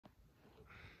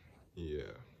Yeah,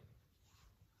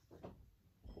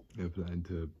 I plan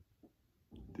to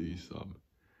do some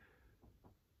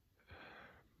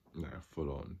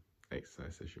full-on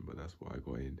exercise session, but that's what I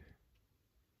got in.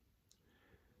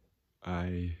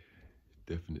 I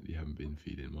definitely haven't been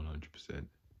feeling 100%.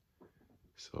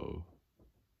 So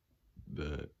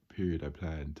the period I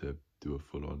planned to do a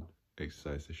full-on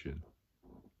exercise session,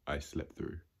 I slept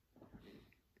through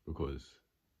because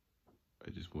I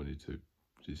just wanted to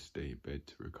just stay in bed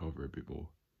to recover a bit more.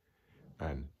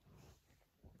 And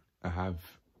I have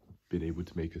been able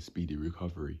to make a speedy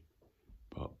recovery,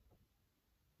 but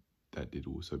that did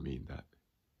also mean that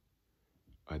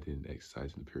I didn't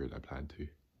exercise in the period I planned to.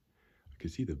 I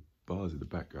could see the bars in the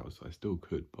background, so I still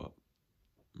could, but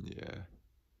yeah,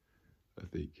 I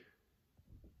think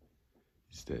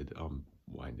instead I'm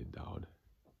winding down,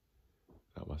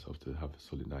 allow myself to have a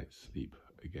solid night's sleep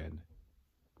again,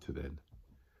 to then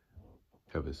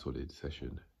have a solid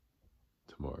session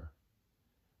tomorrow.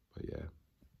 But yeah,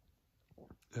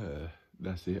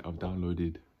 that's it. I've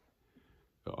downloaded,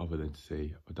 other than to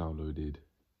say, I downloaded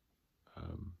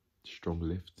strong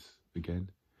lifts again,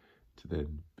 to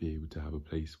then be able to have a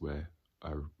place where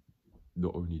I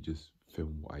not only just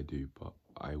film what I do, but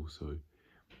I also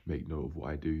make note of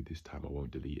what I do. This time I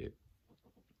won't delete it,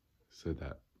 so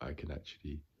that I can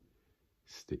actually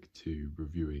stick to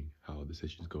reviewing how the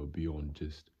sessions go beyond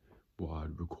just what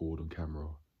I'd record on camera.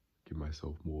 Give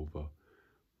myself more of a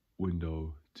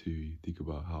window to think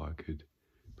about how I could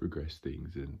progress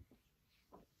things. And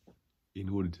in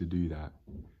order to do that,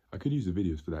 I could use the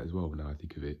videos for that as well now I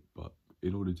think of it, but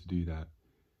in order to do that,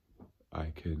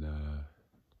 I can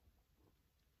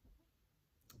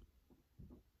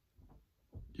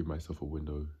give myself a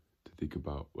window to think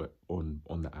about on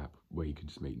the app, where you can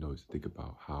just make notes, think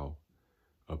about how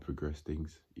I progress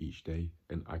things each day.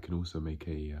 And I can also make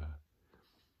a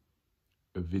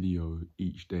video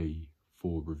each day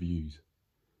for reviews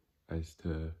as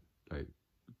to like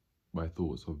my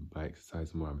thoughts on my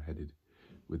exercise and where I'm headed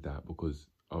with that, because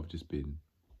I've just been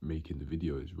making the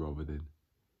videos rather than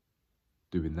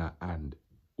doing that and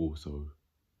also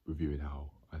reviewing how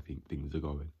I think things are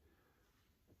going.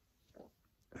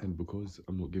 And because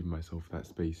I'm not giving myself that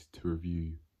space to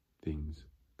review things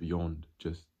beyond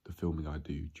just the filming I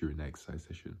do during the exercise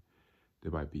session,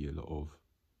 there might be a lot of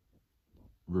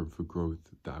room for growth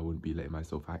that I wouldn't be letting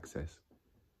myself access.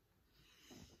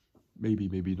 Maybe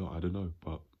not, I don't know,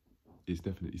 but it's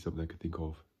definitely something I could think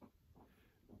of.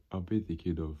 I've been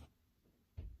thinking of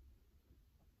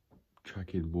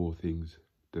tracking more things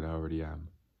than I already am,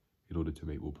 in order to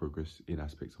make more progress in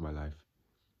aspects of my life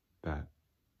that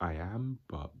I am,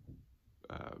 but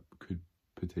could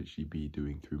potentially be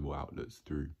doing through more outlets,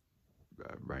 through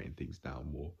writing things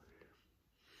down more.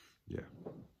 Yeah,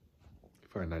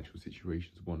 financial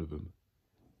situations one of them,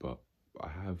 but I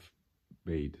have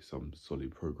made some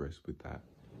solid progress with that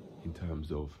in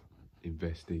terms of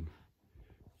investing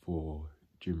for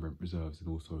gym rent reserves and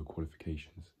also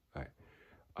qualifications. Like,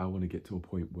 I want to get to a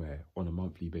point where on a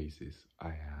monthly basis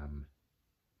I am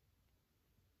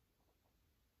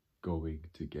going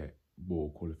to get more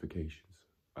qualifications.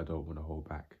 I don't want to hold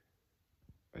back.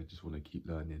 I just want to keep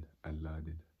learning and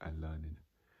learning and learning.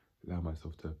 Allow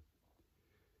myself to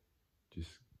just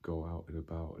go out and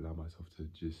about, allow myself to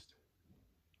just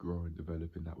grow and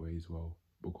develop in that way as well.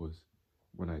 Because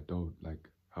when I don't, like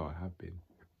how I have been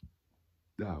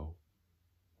now,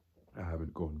 I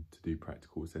haven't gone to do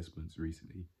practical assessments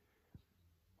recently.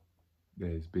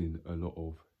 There's been a lot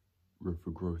of room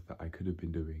for growth that I could have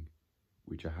been doing,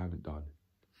 which I haven't done.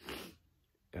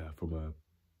 From a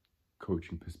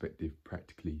coaching perspective,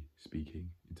 practically speaking,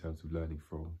 in terms of learning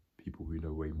from people who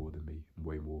know way more than me and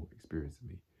way more experience than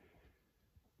me.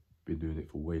 Been doing it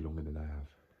for way longer than I have.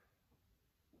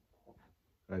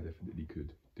 I definitely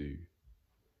could do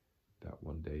that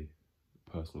one day.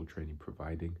 Personal training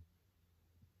providing,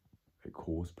 a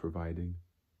course providing.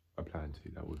 I plan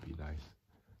to, that would be nice.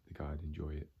 I think I'd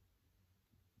enjoy it.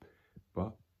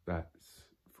 But that's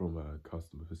from a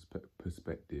customer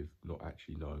perspective, not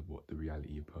actually knowing what the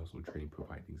reality of personal training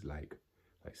providing is like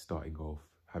starting off,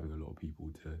 having a lot of people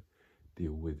to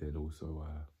deal with, and also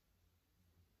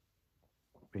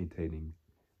maintaining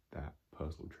that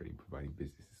personal training providing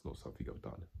business is not something I've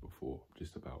done before.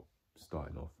 Just about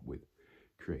starting off with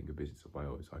creating a business of my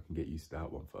own, so I can get used to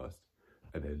that one first,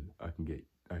 and then I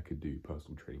could do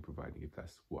personal training providing if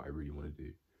that's what I really want to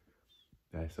do.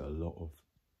 There's a lot of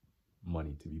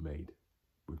money to be made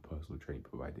with personal training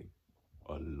providing,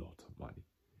 a lot of money.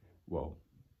 Well,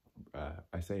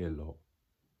 I say a lot,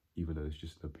 even though it's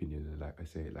just an opinion, and like I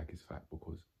say it like it's fact,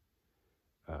 because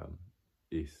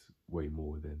it's way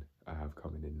more than I have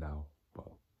coming in now. But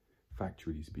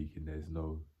factually speaking, there's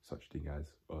no such thing as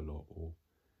a lot or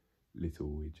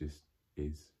little. It just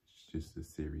is. It's just a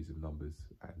series of numbers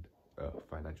and a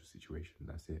financial situation.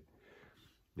 That's it.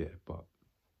 Yeah, but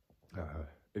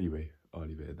anyway, I'll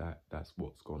leave it at that. That's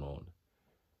what's gone on.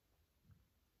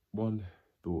 One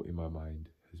thought in my mind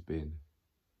has been,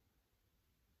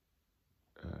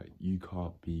 you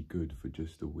can't be good for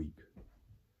just a week.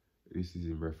 This is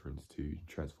in reference to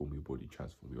Transform Your Body,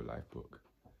 Transform Your Life book.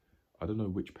 I don't know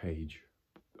which page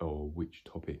or which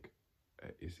topic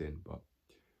it's in, but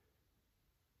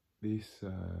this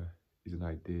is an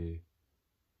idea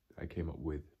I came up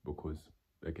with because,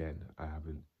 again, I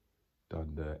haven't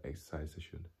done the exercise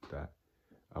session that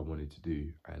I wanted to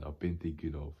do, and I've been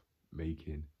thinking of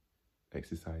making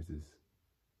exercises,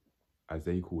 as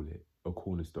they call it, a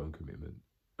cornerstone commitment,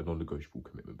 a non-negotiable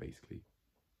commitment, basically.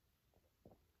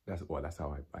 That's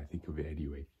how I think of it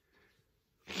anyway.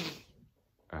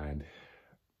 And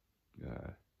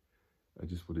I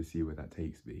just want to see where that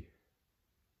takes me,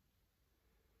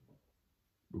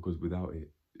 because without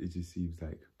it, it just seems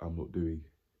like I'm not doing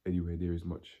anywhere near as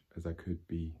much as I could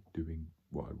be doing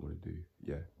what I want to do.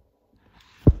 Yeah.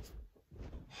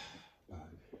 Man,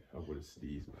 I want to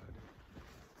sneeze, man.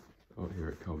 Oh, here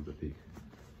it comes, I think.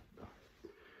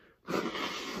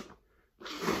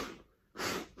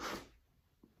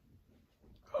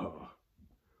 Oh.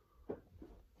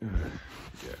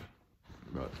 Yeah,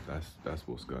 but that's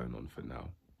what's going on for now.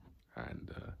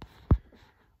 And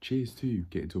cheers to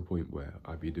getting to a point where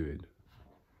I'd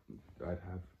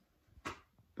have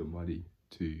the money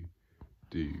to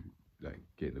do, like,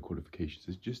 getting the qualifications.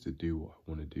 It's just to do what I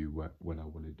want to do when I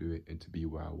want to do it, and to be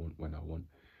where I want when I want.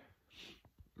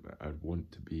 I'd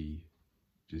want to be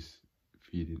just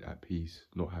feeling at peace,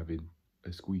 not having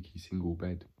a squeaky single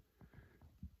bed,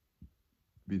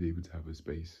 being able to have a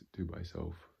space to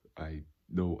myself. I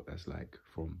know what that's like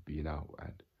from being out,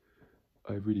 and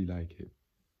I really like it.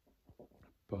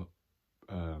 But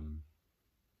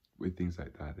with things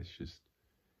like that, it's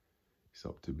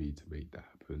up to me to make that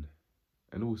happen.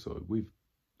 And also with,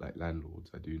 like,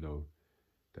 landlords, I do know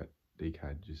that they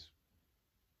can just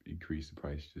increase the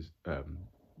price, just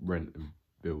rent and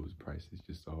bills prices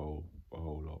just a whole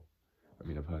lot. I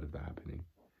mean, I've heard of that happening.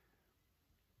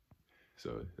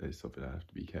 So there's something I have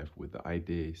to be careful with. The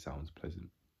idea sounds pleasant,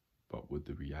 but would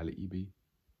the reality be?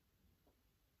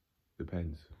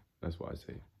 Depends. That's what I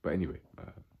say. But anyway,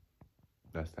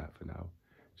 that's that for now.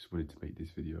 Just wanted to make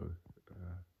this video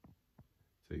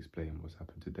to explain what's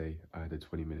happened today. I had a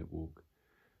 20-minute walk,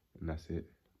 and that's it.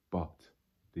 But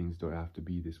things don't have to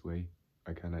be this way.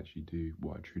 I can actually do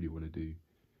what I truly want to do,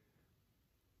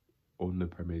 on the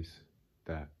premise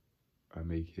that I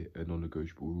make it a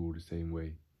non-negotiable rule, the same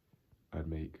way I'd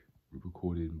make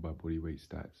recording my body weight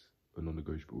stats a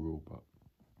non-negotiable rule. But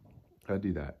I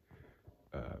do that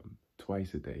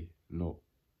twice a day, not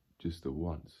just at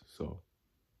once. So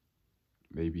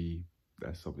maybe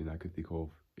that's something I could think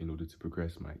of in order to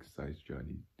progress my exercise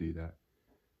journey. Do that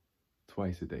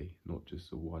twice a day, not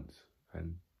just at once,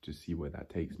 and just see where that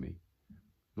takes me.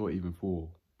 Not even for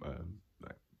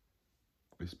like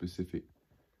a specific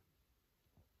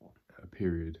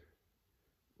period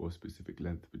or specific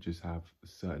length, but just have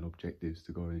certain objectives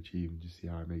to go and achieve, and just see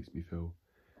how it makes me feel.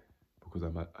 Because I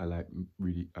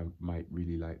might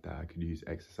really like that I could use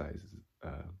exercise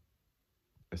as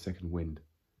a second wind.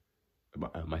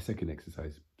 My second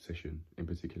exercise session in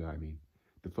particular, I mean.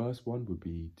 The first one would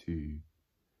be to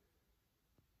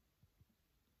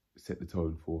set the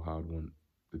tone for how I'd want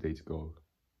the day to go,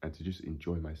 and to just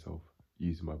enjoy myself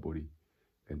using my body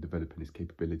and developing its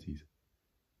capabilities.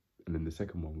 And then the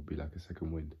second one would be like a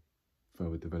second wind,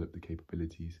 further develop the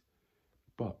capabilities,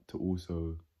 but to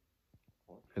also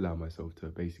allow myself to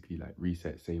basically, like,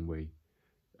 reset same way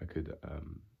I could,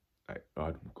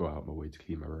 I'd go out my way to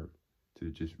clean my room,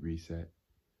 to just reset,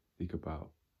 think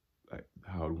about, like,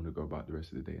 how I want to go about the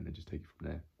rest of the day, and then just take it from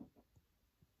there.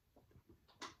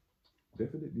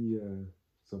 Definitely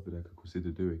something I could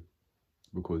consider doing,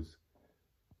 because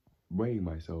weighing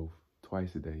myself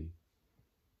twice a day,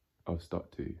 I've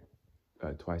stuck to.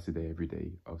 Twice a day, every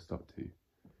day, I've stuck to.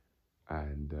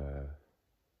 And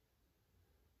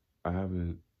I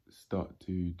haven't stuck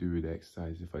to doing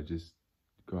exercise if I just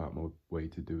go out my way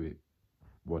to do it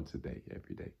once a day,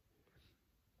 every day.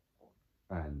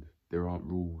 And there aren't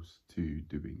rules to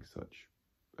doing such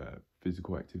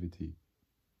physical activity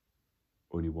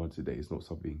only once a day. It's not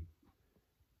something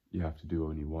you have to do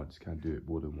only once. You can't do it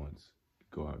more than once.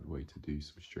 Go out of the way to do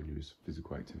some strenuous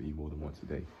physical activity more than once a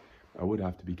day. I would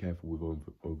have to be careful with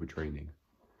overtraining,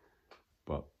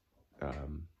 but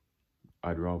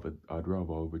I'd rather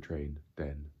overtrain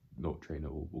than not train at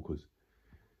all, because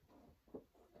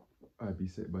I'd be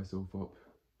setting myself up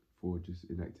for just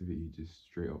inactivity, just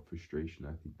straight up frustration.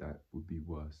 I think that would be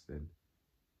worse than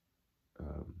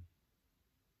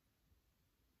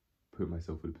put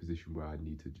myself in a position where I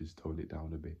need to just tone it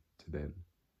down a bit to then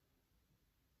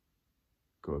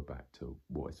go back to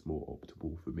what is more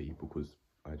optimal for me, because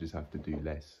I just have to do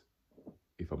less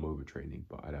if I'm overtraining,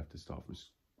 but I'd have to start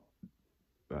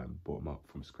from bottom up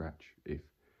from scratch if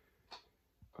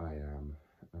I am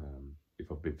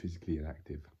if I've been physically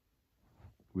inactive,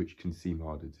 which can seem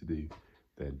harder to do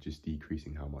than just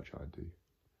decreasing how much I do.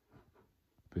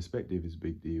 Perspective is a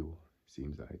big deal,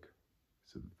 seems like.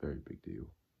 It's a very big deal,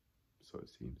 so it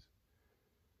seems.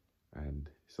 And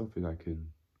something I can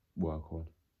work on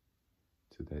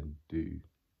to then do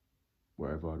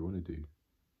whatever I'd want to do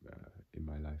in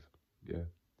my life. Yeah.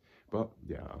 But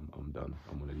yeah, I'm done.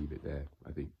 I'm going to leave it there.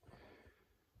 I think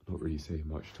not really saying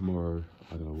much. Tomorrow,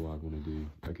 I don't know what I want to do.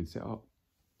 I can set up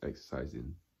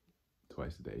exercising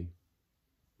twice a day.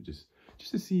 Just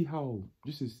to see how,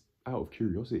 just as out of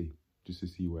curiosity, just to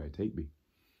see where it take me.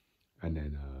 And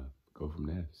then go from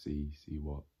there, see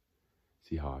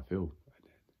how I feel.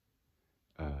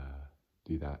 And then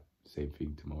do that same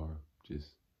thing tomorrow,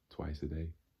 just twice a day.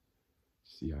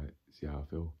 See how I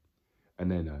feel.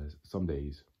 And then some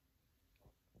days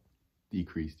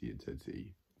decrease the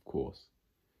intensity, of course.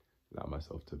 Allow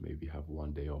myself to maybe have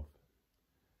one day off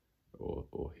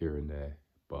or here and there,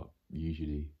 but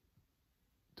usually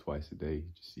twice a day,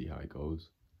 just see how it goes.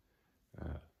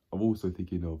 I'm also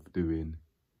thinking of doing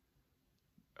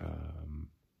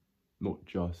not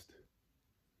just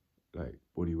like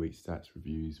bodyweight stats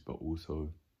reviews, but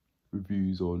also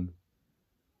reviews on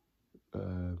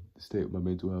the state of my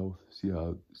mental health, see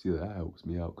how that helps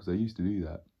me out, because I used to do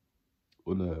that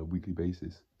on a weekly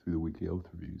basis through the weekly health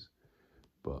reviews,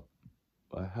 but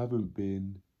I haven't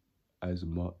been as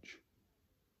much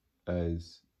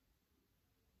as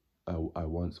I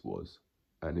once was.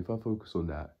 And if I focus on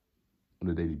that on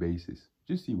a daily basis,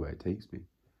 just see where it takes me,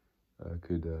 I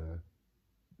could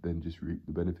then just reap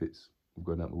the benefits of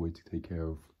going out my way to take care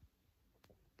of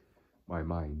my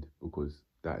mind, because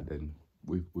that then,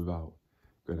 without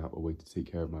going out my way to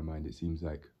take care of my mind, it seems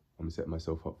like I'm setting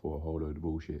myself up for a whole load of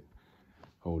bullshit, a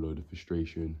whole load of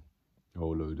frustration, a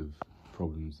whole load of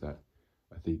problems that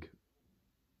I think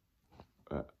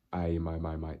I in my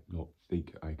mind might not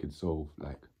think I could solve,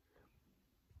 like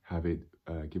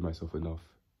give myself enough,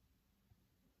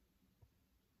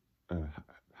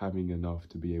 having enough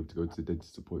to be able to go to the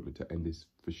dentist appointment to end this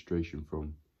frustration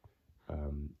from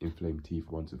inflamed teeth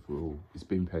once and for all. It's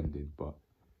been pending, but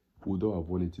although I've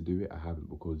wanted to do it, I haven't,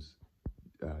 because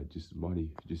just money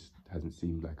just hasn't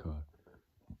seemed like a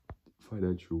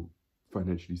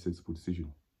financially sensible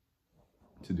decision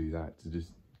to do that, to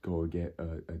just go and get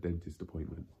a dentist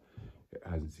appointment. It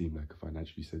hasn't seemed like a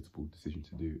financially sensible decision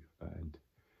to do, and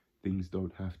things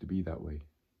don't have to be that way.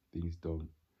 Things don't.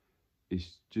 It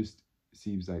just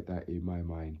seems like that in my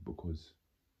mind because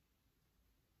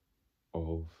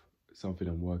of something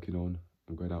I'm working on.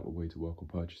 I'm going out my way to work on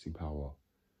purchasing power.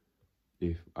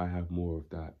 If I have more of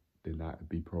that, then that would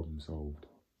be problem solved.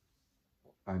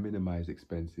 I minimize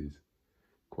expenses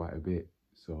quite a bit,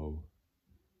 so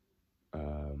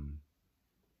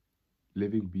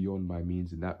living beyond my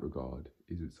means in that regard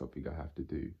isn't something I have to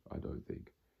do, I don't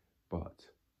think. But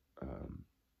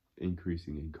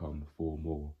increasing income for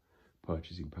more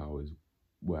purchasing power is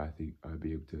where I think I'll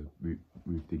be able to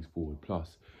move things forward.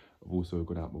 Plus, I've also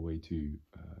gone out my way to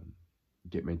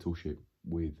get mentorship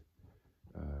with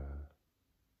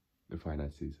the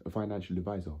finances, a financial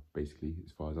advisor, basically,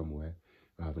 as far as I'm aware.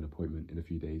 I have an appointment in a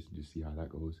few days and just see how that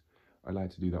goes. I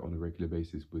like to do that on a regular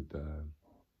basis with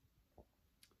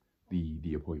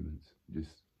the appointments,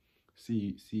 just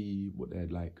see what they're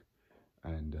like,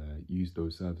 and use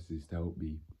those services to help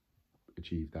me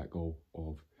achieve that goal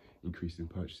of increasing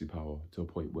purchasing power to a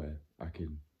point where I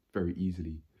can very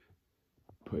easily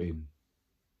put in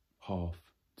half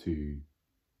to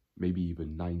maybe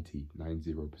even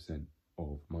 90%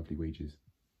 of monthly wages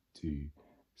to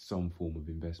some form of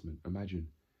investment. Imagine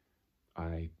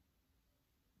I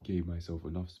gave myself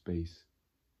enough space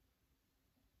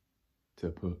to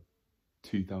put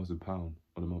 £2,000 on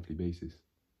a monthly basis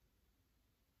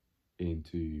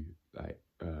into like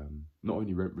not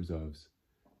only rent reserves,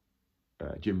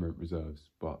 gym rent reserves,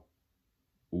 but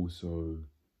also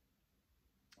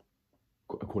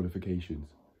qualifications.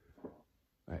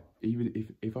 Like, even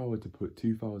if I were to put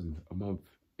 2,000 a month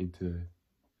into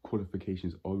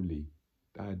qualifications only,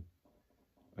 that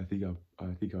I think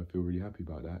I feel really happy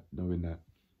about that, knowing that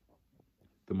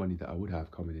the money that I would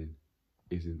have coming in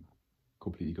isn't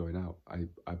completely going out.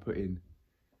 I put in,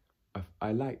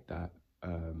 I like that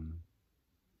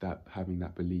that having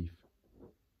that belief,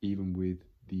 even with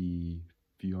the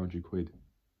few £100,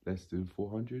 less than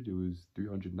 400, it was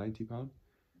 £390,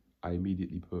 I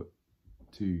immediately put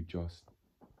to just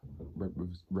rent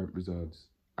reserves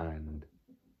and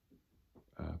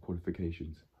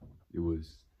qualifications. It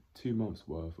was 2 months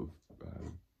worth of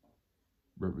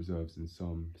rent reserves and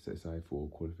some set aside for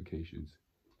qualifications,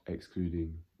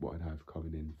 excluding what I'd have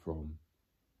coming in from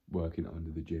working under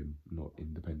the gym, not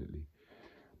independently.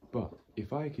 But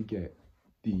if I could get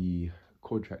the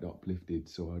contract uplifted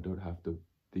so I don't have to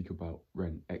think about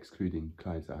rent, excluding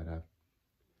clients that I'd have,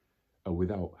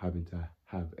 without having to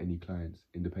have any clients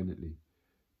independently,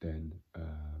 then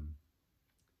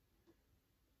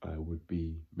I would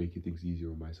be making things easier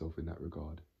on myself in that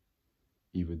regard,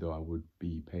 even though I would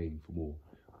be paying for more.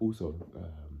 Also,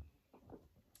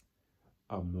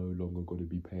 I'm no longer going to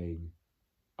be paying,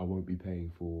 I won't be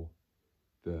paying for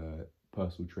the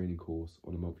personal training course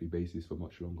on a monthly basis for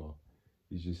much longer.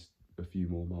 It's just a few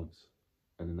more months,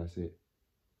 and then that's it.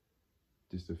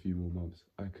 Just a few more months.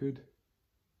 I could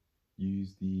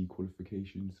use the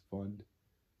qualifications fund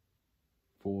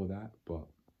for that, but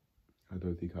I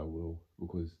don't think I will,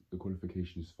 because the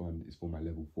qualifications fund is for my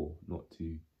level 4, not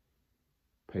to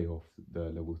pay off the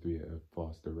level 3 at a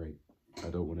faster rate. I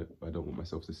don't want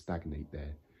myself to stagnate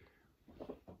there.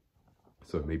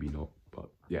 So maybe not, but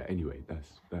yeah, anyway,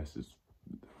 that's just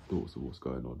thoughts of what's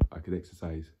going on. I could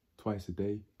exercise twice a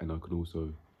day, and I could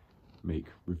also make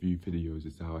review videos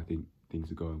as to how I think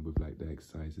things are going with like the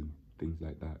exercise and things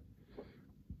like that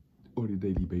on a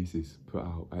daily basis. Put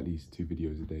out at least 2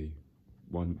 videos a day.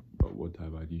 One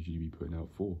time I'd usually be putting out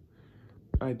 4.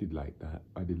 I did like that.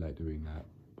 I did like doing that,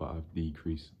 but I've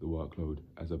decreased the workload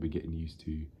as I've been getting used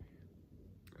to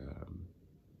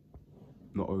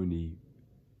not only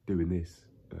doing this,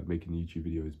 making YouTube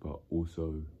videos, but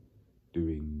also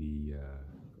doing the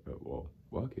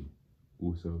working,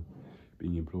 also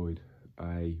being employed.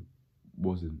 I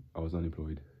was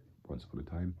unemployed once upon a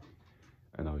time,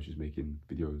 and I was just making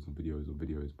videos on videos on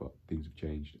videos, but things have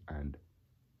changed, and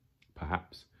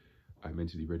perhaps I'm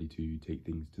mentally ready to take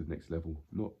things to the next level.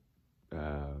 Not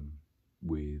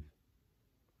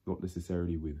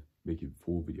necessarily with making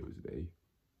 4 videos a day.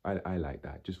 I like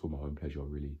that just for my own pleasure,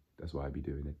 really. That's why I'd be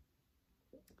doing it,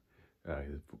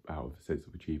 out of a sense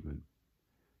of achievement.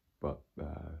 But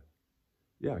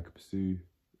yeah, I could pursue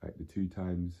like the 2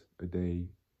 times a day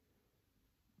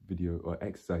video, or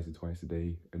exercising twice a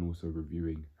day, and also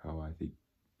reviewing how I think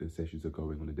the sessions are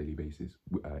going on a daily basis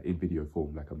in video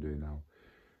form, like I'm doing now.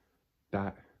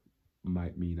 That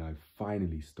might mean I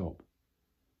finally stop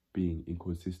being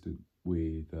inconsistent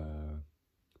with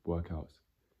workouts.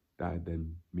 That would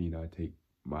then mean I take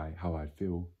how I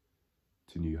feel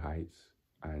to new heights,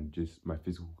 and just my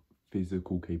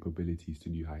physical capabilities to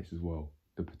new heights as well.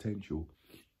 The potential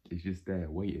is just there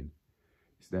waiting.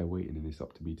 It's there waiting, and it's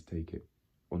up to me to take it.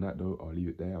 On that note, I'll leave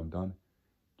it there. I'm done.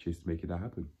 Cheers to making that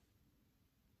happen.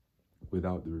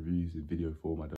 Without the reviews in video form, I don't